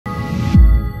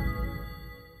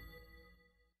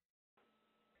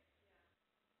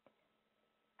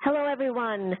Hello,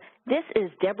 everyone. This is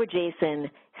Debra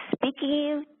Jason speaking to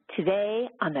you today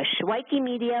on the Shweiki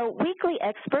Media Weekly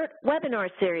Expert Webinar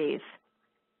Series.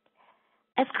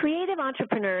 As creative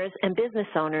entrepreneurs and business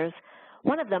owners,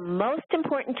 one of the most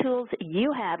important tools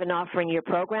you have in offering your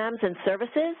programs and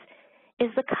services is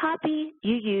the copy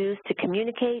you use to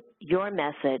communicate your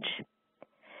message.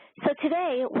 So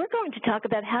today, we're going to talk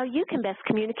about how you can best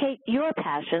communicate your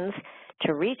passions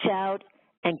to reach out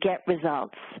and get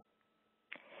results.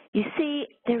 You see,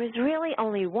 there is really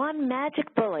only one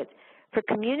magic bullet for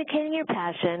communicating your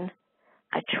passion,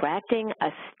 attracting a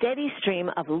steady stream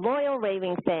of loyal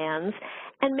raving fans,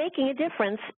 and making a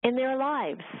difference in their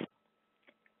lives.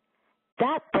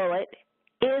 That bullet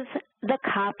is the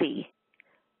copy,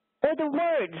 or the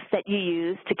words that you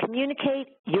use to communicate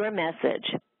your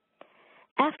message.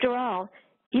 After all,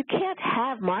 you can't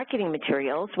have marketing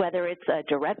materials, whether it's a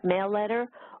direct mail letter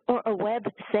or a web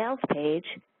sales page,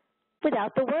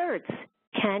 without the words,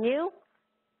 can you?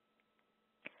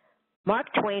 Mark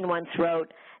Twain once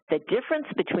wrote, "The difference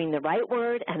between the right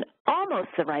word and almost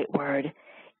the right word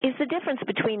is the difference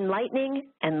between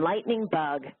lightning and lightning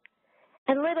bug."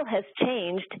 And little has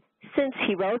changed since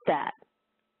he wrote that.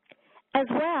 As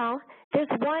well,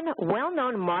 there's one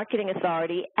well-known marketing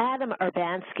authority, Adam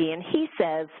Urbanski, and he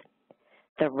says,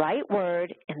 "The right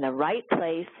word in the right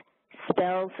place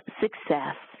spells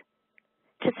success."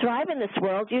 To thrive in this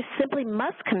world, you simply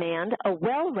must command a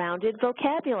well-rounded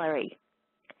vocabulary.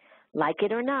 Like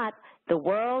it or not, the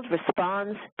world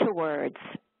responds to words.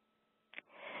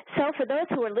 So for those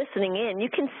who are listening in, you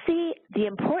can see the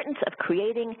importance of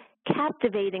creating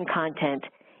captivating content.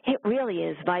 It really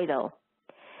is vital.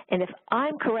 And if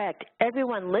I'm correct,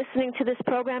 everyone listening to this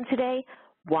program today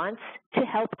wants to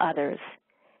help others.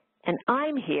 And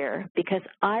I'm here because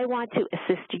I want to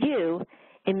assist you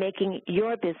in making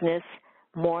your business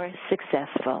more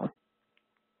successful.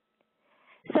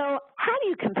 So how do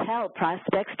you compel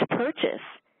prospects to purchase?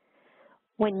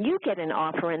 When you get an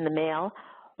offer in the mail,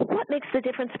 what makes the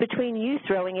difference between you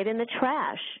throwing it in the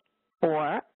trash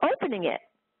or opening it?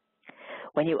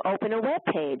 When you open a web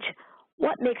page,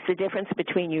 what makes the difference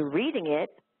between you reading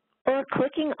it or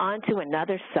clicking onto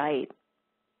another site?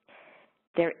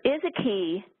 There is a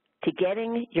key to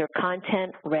getting your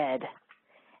content read,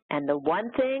 and the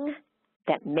one thing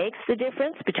that makes the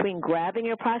difference between grabbing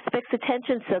your prospect's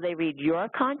attention so they read your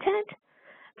content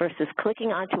versus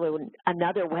clicking onto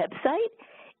another website,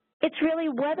 it's really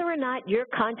whether or not your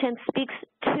content speaks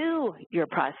to your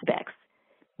prospects,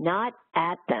 not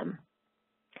at them.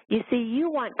 You see, you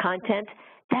want content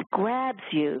that grabs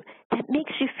you, that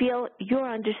makes you feel you're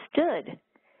understood,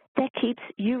 that keeps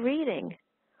you reading,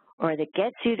 or that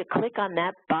gets you to click on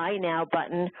that buy now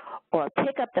button or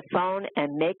pick up the phone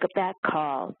and make that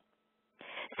call.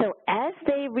 So as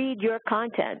they read your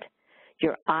content,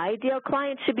 your ideal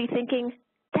client should be thinking,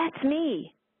 "That's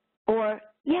me," or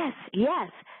yes,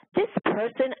 this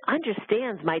person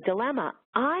understands my dilemma.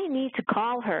 I need to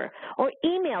call her or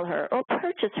email her or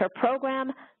purchase her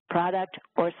program, product,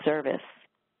 or service."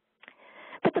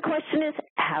 But the question is,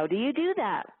 how do you do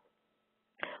that?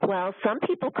 Well, some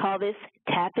people call this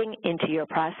tapping into your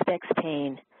prospect's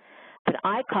pain, but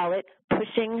I call it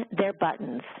pushing their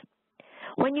buttons.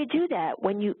 When you do that,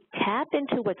 when you tap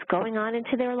into what's going on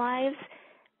into their lives,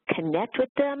 connect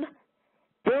with them,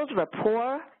 build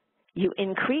rapport, you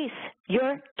increase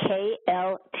your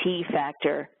KLT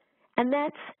factor, and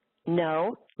that's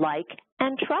know, like,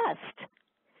 and trust.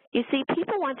 You see,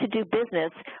 people want to do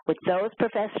business with those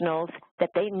professionals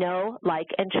that they know,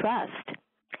 like, and trust.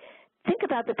 Think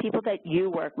about the people that you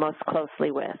work most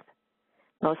closely with.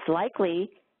 Most likely,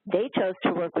 they chose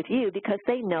to work with you because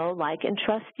they know, like, and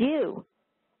trust you,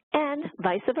 and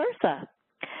vice versa.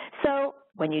 So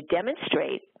when you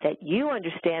demonstrate that you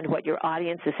understand what your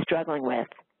audience is struggling with,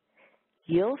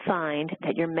 you'll find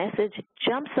that your message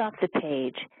jumps off the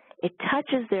page, it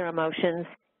touches their emotions,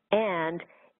 and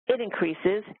it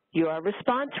increases your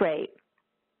response rate.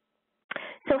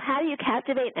 So how do you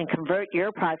captivate and convert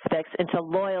your prospects into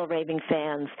loyal raving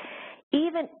fans,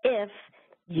 even if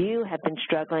you have been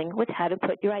struggling with how to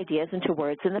put your ideas into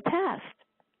words in the past?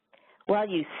 Well,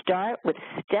 you start with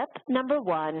step number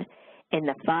 1 in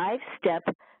the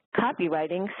 5-step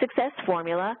copywriting success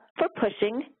formula for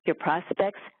pushing your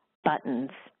prospects'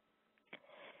 buttons.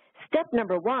 Step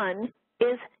number 1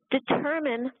 is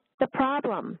determine the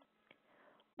problem.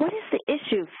 What is the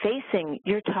issue facing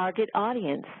your target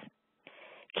audience?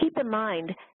 Keep in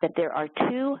mind that there are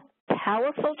 2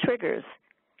 powerful triggers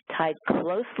tied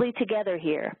closely together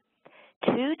here,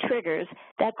 2 triggers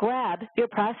that grab your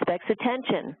prospect's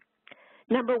attention.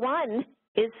 Number 1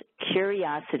 is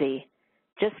curiosity.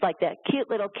 just like that cute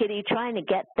little kitty trying to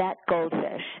get that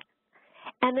goldfish.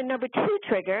 And the number 2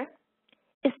 trigger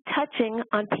is touching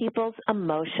on people's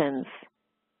emotions.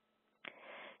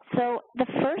 So the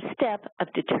first step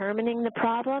of determining the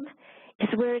problem is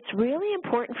where it's really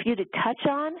important for you to touch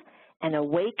on and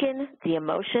awaken the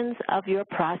emotions of your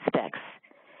prospects.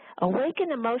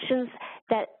 Awaken emotions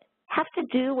that have to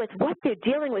do with what they're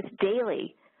dealing with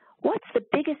daily. What's the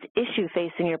biggest issue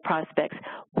facing your prospects?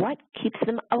 What keeps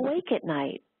them awake at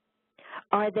night?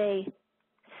 Are they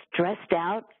stressed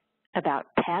out about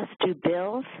past due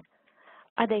bills?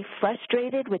 Are they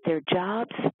frustrated with their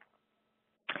jobs?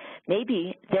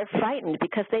 Maybe they're frightened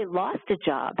because they lost a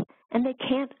job and they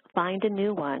can't find a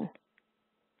new one.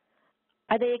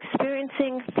 Are they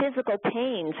experiencing physical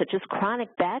pain such as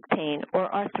chronic back pain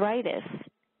or arthritis?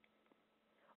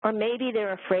 Or maybe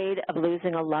they're afraid of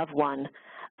losing a loved one.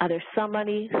 Are there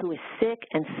somebody who is sick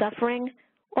and suffering?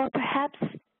 Or perhaps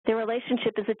their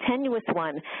relationship is a tenuous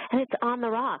one and it's on the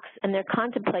rocks and they're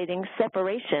contemplating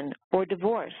separation or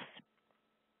divorce.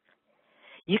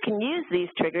 You can use these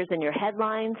triggers in your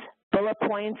headlines, bullet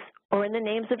points, or in the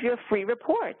names of your free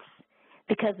reports,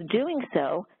 because doing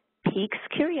so piques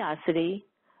curiosity,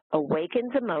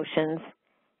 awakens emotions,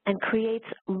 and creates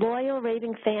loyal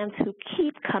raving fans who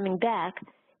keep coming back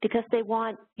because they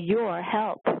want your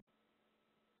help.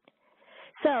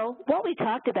 So what we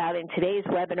talked about in today's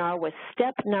webinar was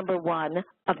step number 1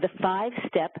 of the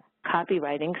 5-step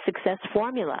copywriting success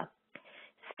formula.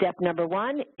 Step number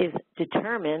 1 is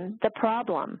determine the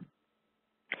problem.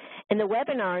 In the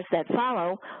webinars that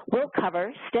follow, we'll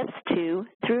cover steps 2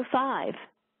 through 5.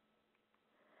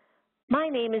 My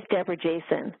name is Debra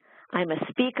Jason. I'm a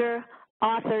speaker,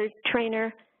 author,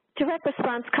 trainer, direct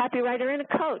response copywriter, and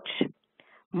a coach.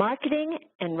 Marketing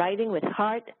and writing with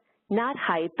heart, not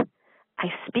hype. I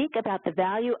speak about the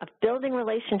value of building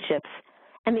relationships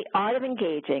and the art of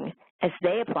engaging as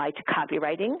they apply to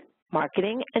copywriting,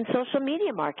 marketing, and social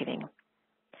media marketing.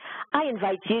 I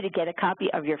invite you to get a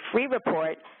copy of your free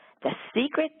report, The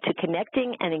Secret to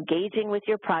Connecting and Engaging with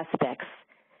Your Prospects.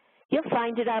 You'll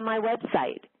find it on my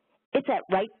website. It's at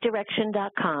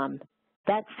rightdirection.com.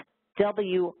 That's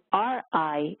W-R-I-T-E,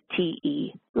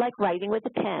 like writing with a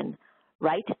pen,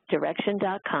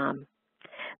 rightdirection.com.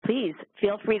 Please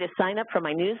feel free to sign up for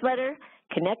my newsletter,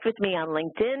 connect with me on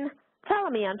LinkedIn, follow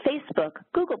me on Facebook,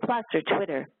 Google+, or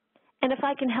Twitter. And if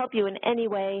I can help you in any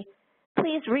way,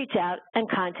 please reach out and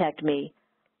contact me.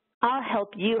 I'll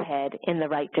help you head in the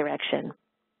right direction.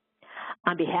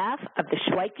 On behalf of the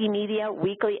Shweiki Media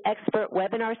Weekly Expert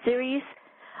Webinar Series,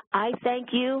 I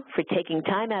thank you for taking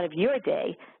time out of your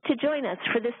day to join us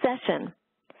for this session.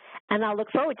 And I'll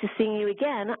look forward to seeing you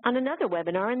again on another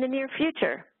webinar in the near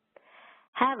future.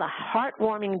 Have a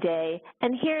heartwarming day,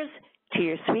 and here's to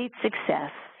your sweet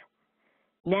success.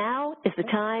 Now is the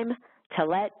time to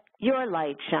let your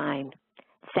light shine.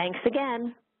 Thanks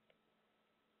again.